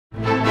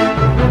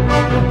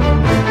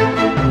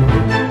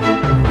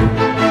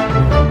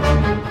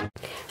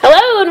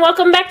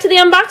welcome back to the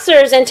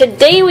Unboxers, and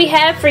today we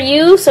have for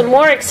you some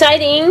more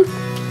exciting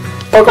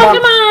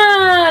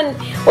Pokemon!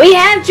 We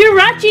have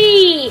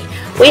Jirachi!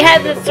 We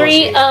have the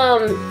three,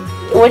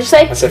 what'd you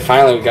say? I said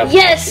finally we got the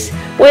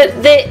plushie.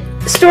 With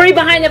the story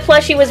behind the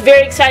plushie was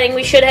very exciting.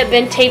 We should have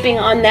been taping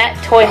on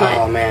that toy hunt.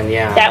 Oh man,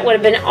 yeah. That would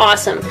have been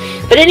awesome.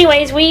 But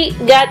anyways, we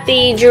got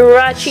the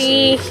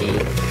Jirachi.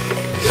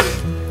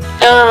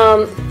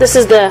 This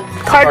is the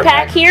card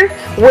pack here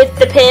with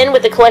the pin,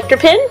 with the collector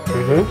pin.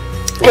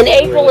 And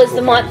April is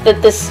the month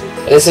that this...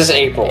 This is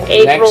April.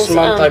 Next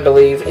month, I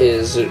believe,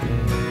 is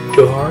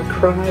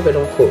Darkrai, but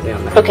don't quote me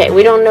on that. Okay,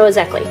 we don't know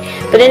exactly.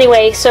 But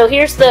anyway, so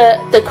here's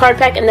the card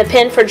pack and the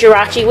pin for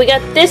Jirachi. We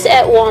got this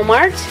at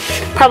Walmart.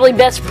 Probably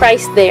best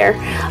price there.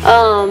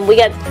 We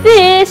got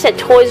this at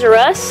Toys R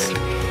Us,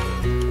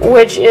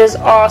 which is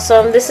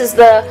awesome. This is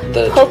the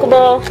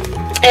Pokeball.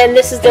 And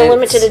this is the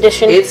limited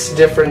edition. It's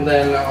different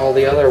than all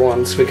the other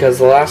ones because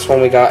the last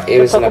one we got,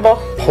 it was in a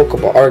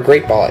Pokeball, or a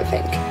Great Ball, I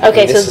think.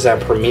 Okay, and this is our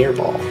Premier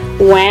Ball.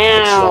 Wow.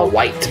 It's all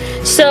white.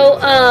 So,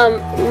 I'm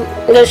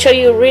going to show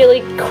you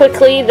really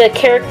quickly. The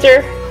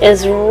character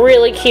is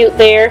really cute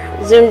there,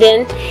 zoomed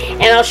in.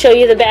 And I'll show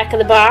you the back of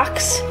the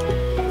box.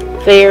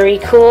 Very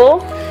cool.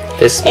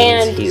 This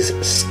means he's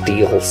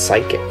Steel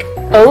Psychic.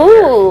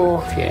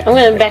 Oh, yeah, I'm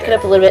going to back it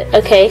up a little bit.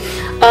 Okay.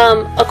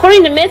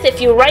 According to myth,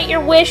 if you write your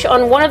wish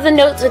on one of the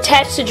notes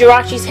attached to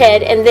Jirachi's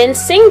head and then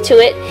sing to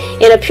it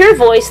in a pure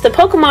voice, the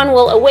Pokemon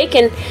will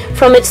awaken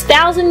from its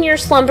 1,000-year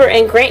slumber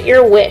and grant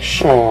your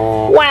wish.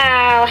 Aww.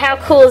 Wow, how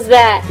cool is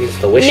that? He's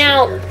the wish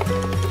now,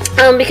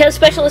 because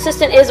Special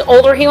Assistant is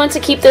older, he wants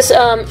to keep this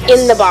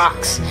in the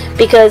box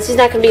because he's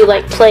not going to be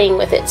like playing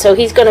with it. So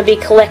he's going to be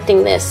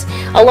collecting this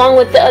along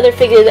with the other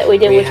figure that we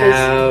did, which was...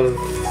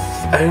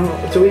 I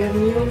don't... Do we have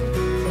Mew?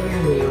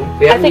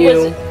 We have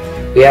Mew.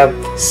 We have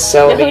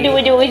Celebi. Who did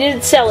we do? We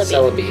did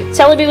Celebi. Celebi.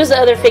 Celebi was the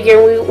other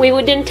figure. We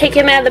didn't take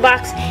him out of the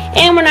box,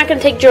 and we're not going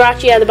to take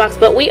Jirachi out of the box,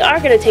 but we are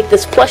going to take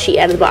this plushie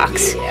out of the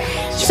box.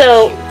 Yeah,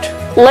 so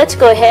let's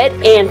go ahead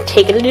and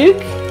take a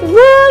look.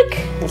 Look!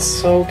 It's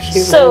so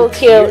cute. So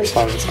cute.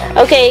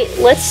 Okay,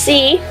 let's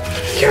see.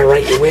 You gotta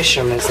write your wish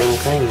on these little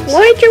things.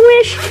 Write your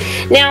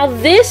wish. Now,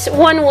 this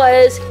one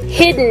was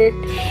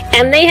hidden,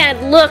 and they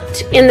had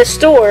looked in the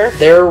store.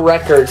 Their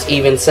records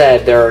even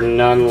said there are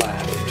none left.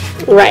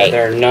 Right. Yeah,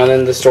 there are none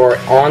in the store,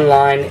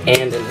 online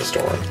and in the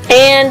store.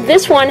 And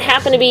this one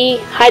happened to be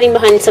hiding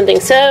behind something.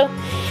 So,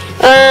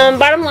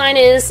 bottom line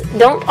is,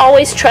 don't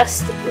always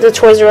trust the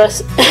Toys R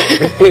Us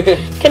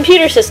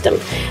computer system.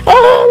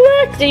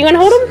 Oh, look! Do you want to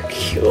hold him?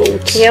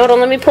 Cute. Yeah, hold on.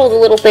 Let me pull the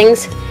little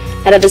things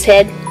out of his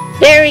head.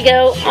 There we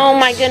go. Oh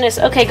my goodness.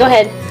 Okay, go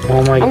ahead.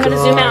 Oh my god. I'm going to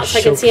zoom out so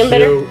I can see him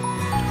better.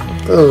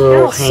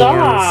 How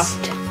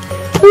soft.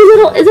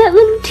 Oh, is that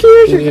little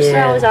tears or just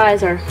how his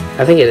eyes are?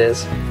 I think it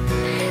is.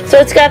 So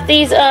it's got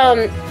these,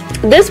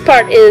 this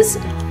part is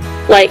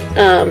like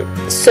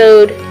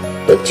sewed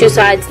with two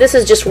sides. This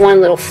is just one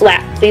little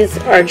flap. These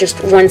are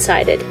just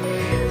one-sided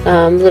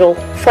little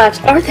flaps.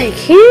 Aren't they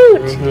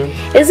cute?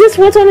 Is this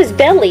what's on his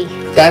belly?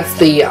 That's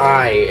the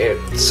eye.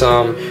 It's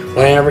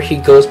whenever he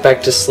goes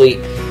back to sleep,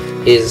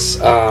 his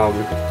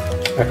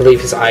I believe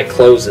his eye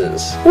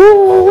closes.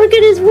 Whoa, look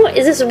at his,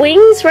 is this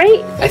wings,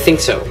 right? I think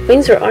so.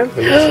 Wings or arms?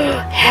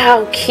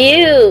 How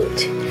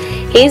cute.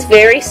 He's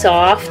very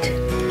soft.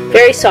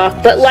 Very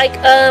soft, but like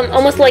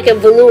almost like a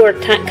velour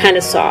kind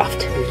of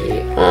soft.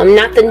 Yeah.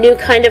 Not the new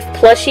kind of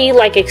plushie,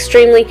 like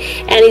extremely,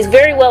 and he's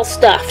very well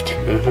stuffed.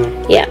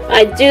 Yeah,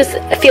 I do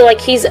feel like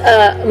he's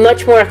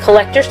much more a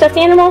collector stuffed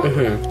animal.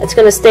 It's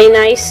going to stay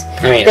nice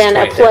than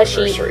a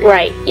plushie.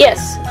 Right,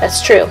 yes,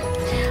 that's true.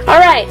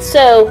 Alright,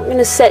 so we're going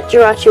to set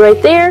Jirachi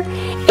right there,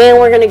 and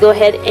we're going to go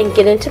ahead and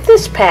get into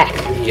this pack.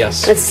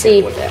 Yes. Let's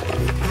see.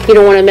 You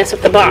don't want to mess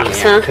up the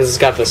box, huh? Because it's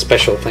got the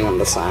special thing on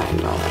the side.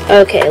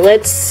 Okay,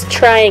 let's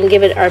try and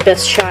give it our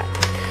best shot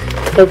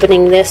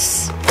opening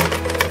this.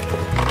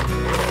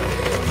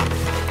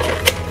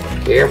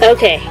 Here.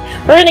 Okay,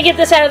 we're going to get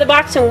this out of the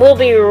box and we'll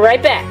be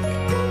right back.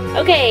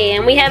 Okay,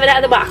 and we have it out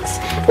of the box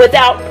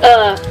without,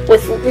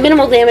 with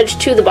minimal damage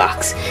to the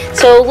box.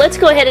 So let's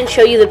go ahead and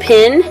show you the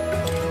pin,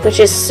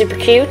 which is super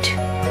cute.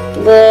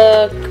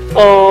 Look,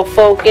 oh,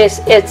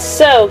 focus, it's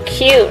so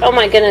cute. Oh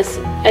my goodness,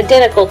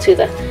 identical to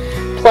the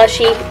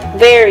plushie,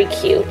 very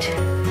cute.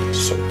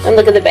 And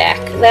look at the back.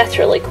 That's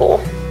really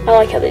cool. I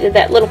like how they did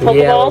that. Little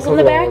Pokeballs on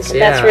the back. Yeah.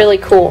 That's really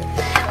cool.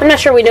 I'm not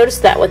sure we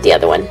noticed that with the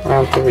other one. I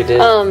don't think we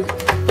did.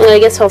 I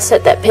guess I'll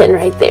set that pin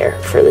right there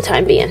for the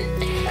time being.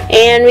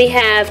 And we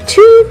have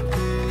two.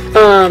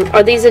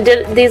 Are these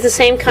the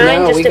same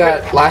kind? No, just we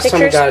got last time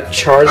we got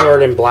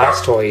Charizard and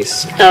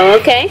Blastoise. Oh,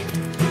 okay.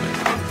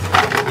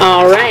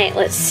 All right,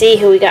 let's see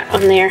who we got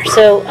on there.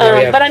 So,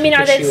 but I mean,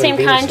 are they the same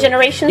kind?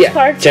 Generations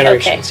cards?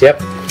 Generations. Okay.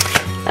 Yep.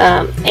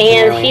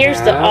 And here's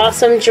the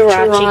awesome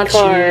Jirachi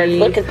card.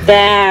 Look at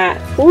that.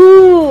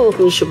 Ooh.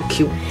 He's so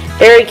cute.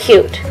 Very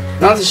cute.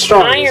 Not the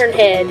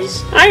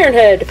strongest.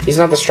 Ironhead. He's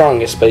not the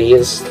strongest, but he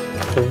is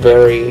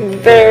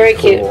very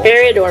cute.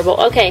 Very adorable.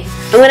 Okay,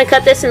 I'm going to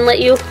cut this and let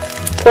you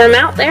pour them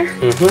out there.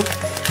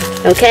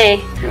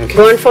 Okay.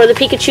 Going for the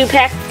Pikachu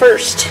pack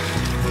first.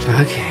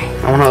 Okay.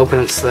 I want to open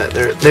it so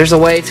that there's a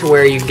way to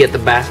where you get the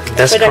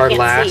best card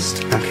last.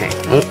 See. Okay.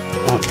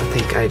 Oh, I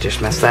think I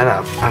just messed that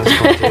up. I was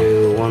going to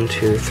do 1,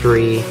 2,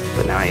 3,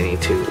 but now I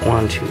need to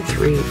 1, 2,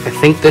 3. I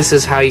think this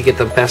is how you get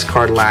the best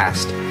card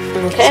last.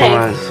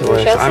 Okay. So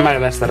I might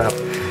have messed that up.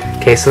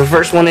 Okay, so the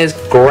first one is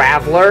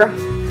Graveler.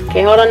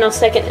 Okay, hold on a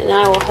second, and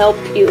I will help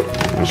you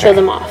show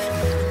them off.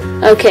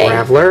 Okay.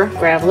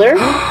 Graveler.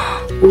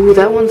 Ooh,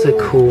 that one's a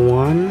cool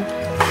one.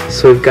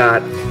 So we've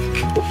got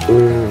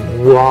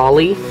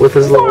Wally with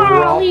his little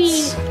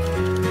rocks.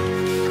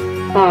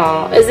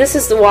 Oh, this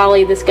is the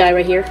Wally, this guy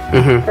right here?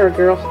 Mm-hmm. Or a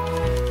girl?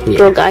 Yeah.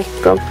 Girl.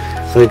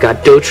 So we've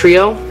got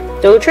Dotrio.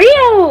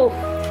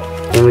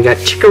 And we got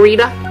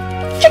Chikorita.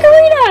 You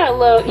gotta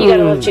love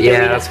Chikorita.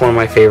 Yeah, that's one of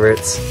my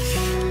favorites.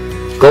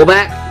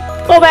 Golbat.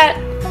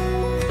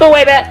 Go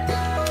way back.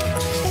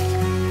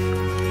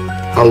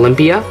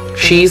 Olympia.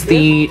 She's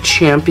the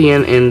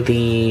champion in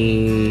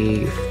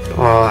the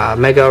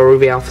Mega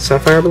Ruby Alpha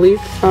Sapphire, I believe.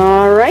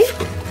 Alright.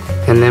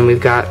 And then we've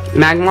got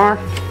Magmar.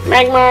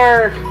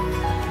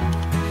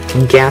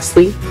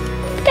 Ghastly.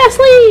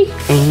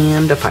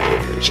 And a Fire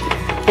Energy.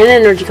 And an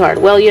energy card.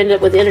 Well, you ended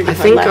up with the energy card.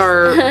 I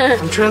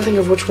think I'm trying to think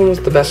of which one was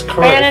the best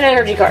card. And an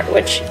energy card,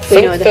 which I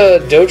think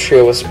the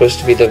Dotrio was supposed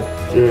to be the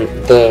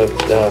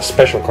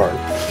special card.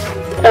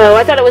 Oh,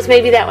 I thought it was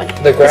maybe that one.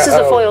 This is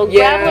the foil.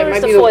 Yeah, Graveler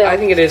is the foil. I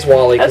think it is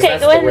Wally. Okay,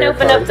 go ahead and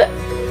open up the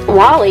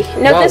Wally.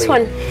 No, Wally. this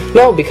one.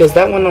 No, because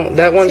that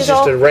one's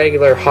just a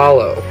regular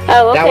hollow.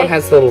 Oh, okay. That one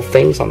has little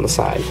things on the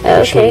side,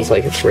 which means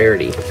like it's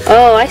rarity.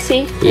 Oh, I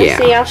see. Yeah.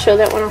 I'll show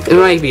that one off. It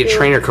might be a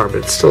trainer card, but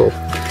it's still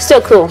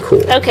cool.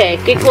 Cool. Okay,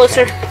 get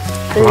closer.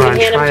 I'm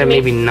gonna try to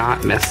maybe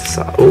not mess this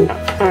up. Oh.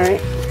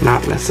 Alright.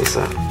 Not mess this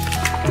up.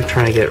 I'm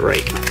trying to get it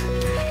right.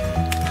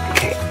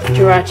 Okay.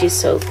 Jirachi's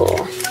so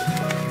cool.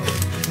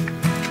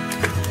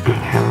 I'm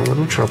having a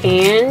little trouble.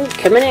 And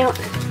coming out.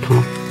 Come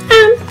on.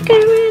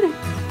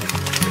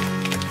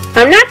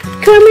 I'm not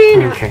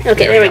coming out.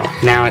 Okay, there we go.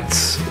 Now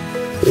it's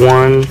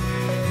 1,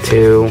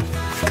 2,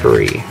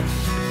 3.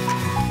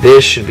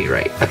 This should be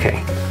right.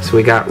 Okay. So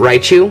we got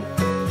Raichu.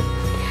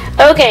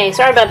 Okay,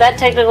 sorry about that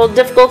technical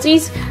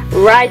difficulties.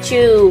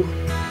 Raichu.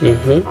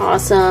 Mm-hmm.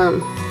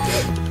 Awesome.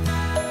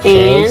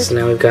 Okay, And so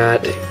now we've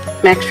got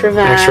Max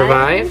Revive.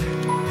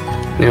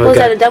 Now Was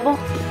that a double?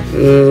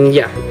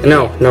 Yeah.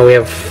 No, we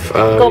have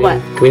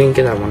Golbat. We didn't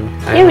get that one.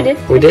 Yeah, we did.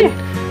 We did?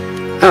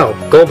 Yeah. Oh,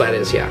 Golbat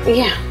is, yeah.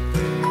 Yeah.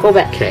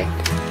 Golbat. Okay.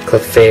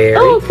 Clefairy.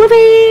 Oh,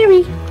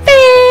 Clefairy.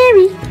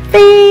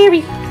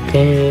 Fairy.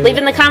 Leave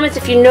in the comments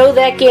if you know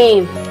that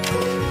game.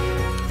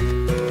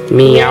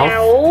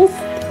 Meowth.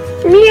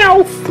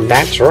 Meowth.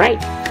 That's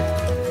right.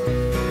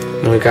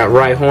 And we've got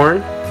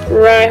Rhyhorn.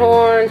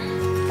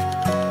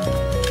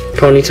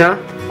 Ponyta.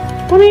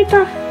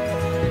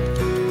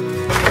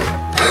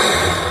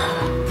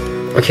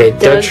 Okay,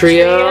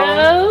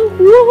 Dotrio.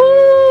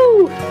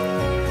 Woohoo!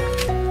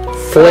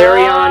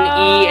 Flareon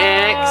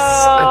EX.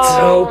 It's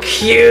so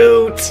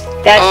cute.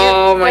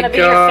 That's my gonna be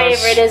your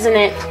favorite, isn't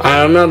it?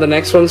 I don't know. The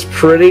next one's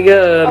pretty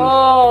good.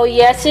 Oh,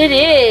 yes, it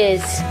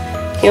is.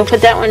 You'll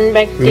put that one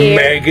back there.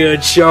 Mega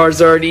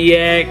Charizard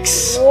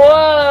EX.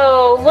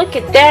 Whoa! Look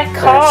at that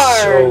card.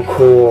 That's so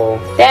cool.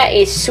 That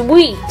is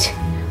sweet.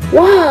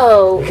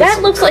 Whoa!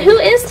 That looks like, who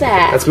is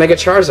that? That's Mega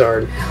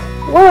Charizard.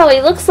 Whoa!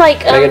 He looks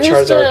like Mega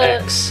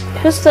Charizard X.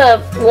 Who's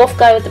the wolf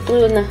guy with the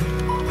blue and the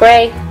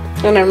gray?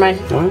 Oh, never mind.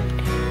 What?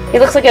 He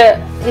looks like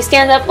he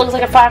stands up, looks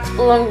like a fox,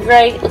 blue and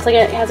gray. Looks like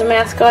it has a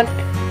mask on.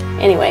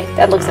 Anyway,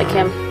 that looks like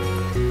him.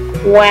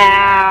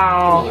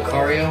 Wow.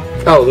 Lucario?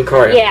 Oh,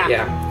 Lucario.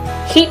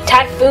 Yeah. Heat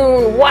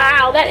Typhoon.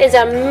 Wow, that is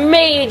a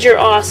major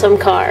awesome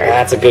card.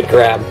 That's a good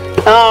grab.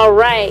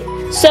 Alright.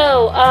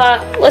 So,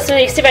 let's see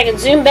if I can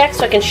zoom back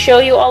so I can show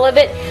you all of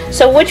it.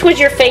 So, which was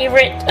your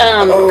favorite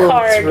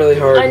card? It's really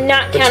hard.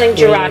 Not counting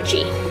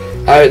Jirachi.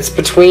 It's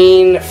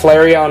between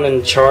Flareon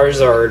and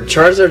Charizard.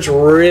 Charizard's a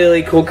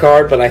really cool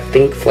card, but I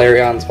think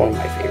Flareon's one of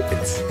my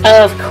favorites.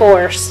 Of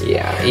course.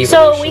 Yeah.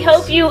 So we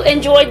hope you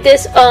enjoyed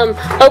this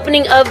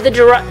opening of the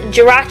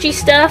Jirachi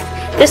stuff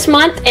this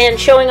month and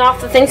showing off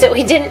the things that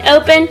we didn't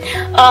open.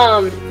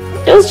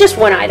 It was just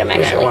one item,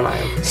 actually. Yeah, one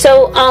item.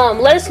 So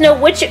let us know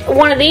which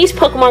one of these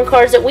Pokemon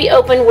cards that we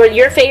opened were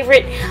your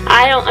favorite.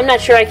 I'm not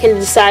sure I can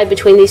decide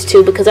between these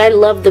two because I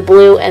love the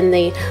blue and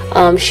the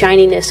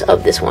shininess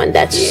of this one.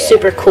 That's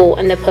super cool,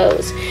 and the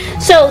pose.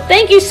 So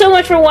thank you so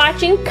much for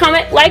watching.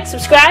 Comment, like,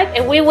 subscribe,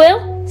 and we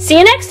will see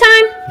you next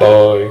time.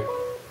 Bye.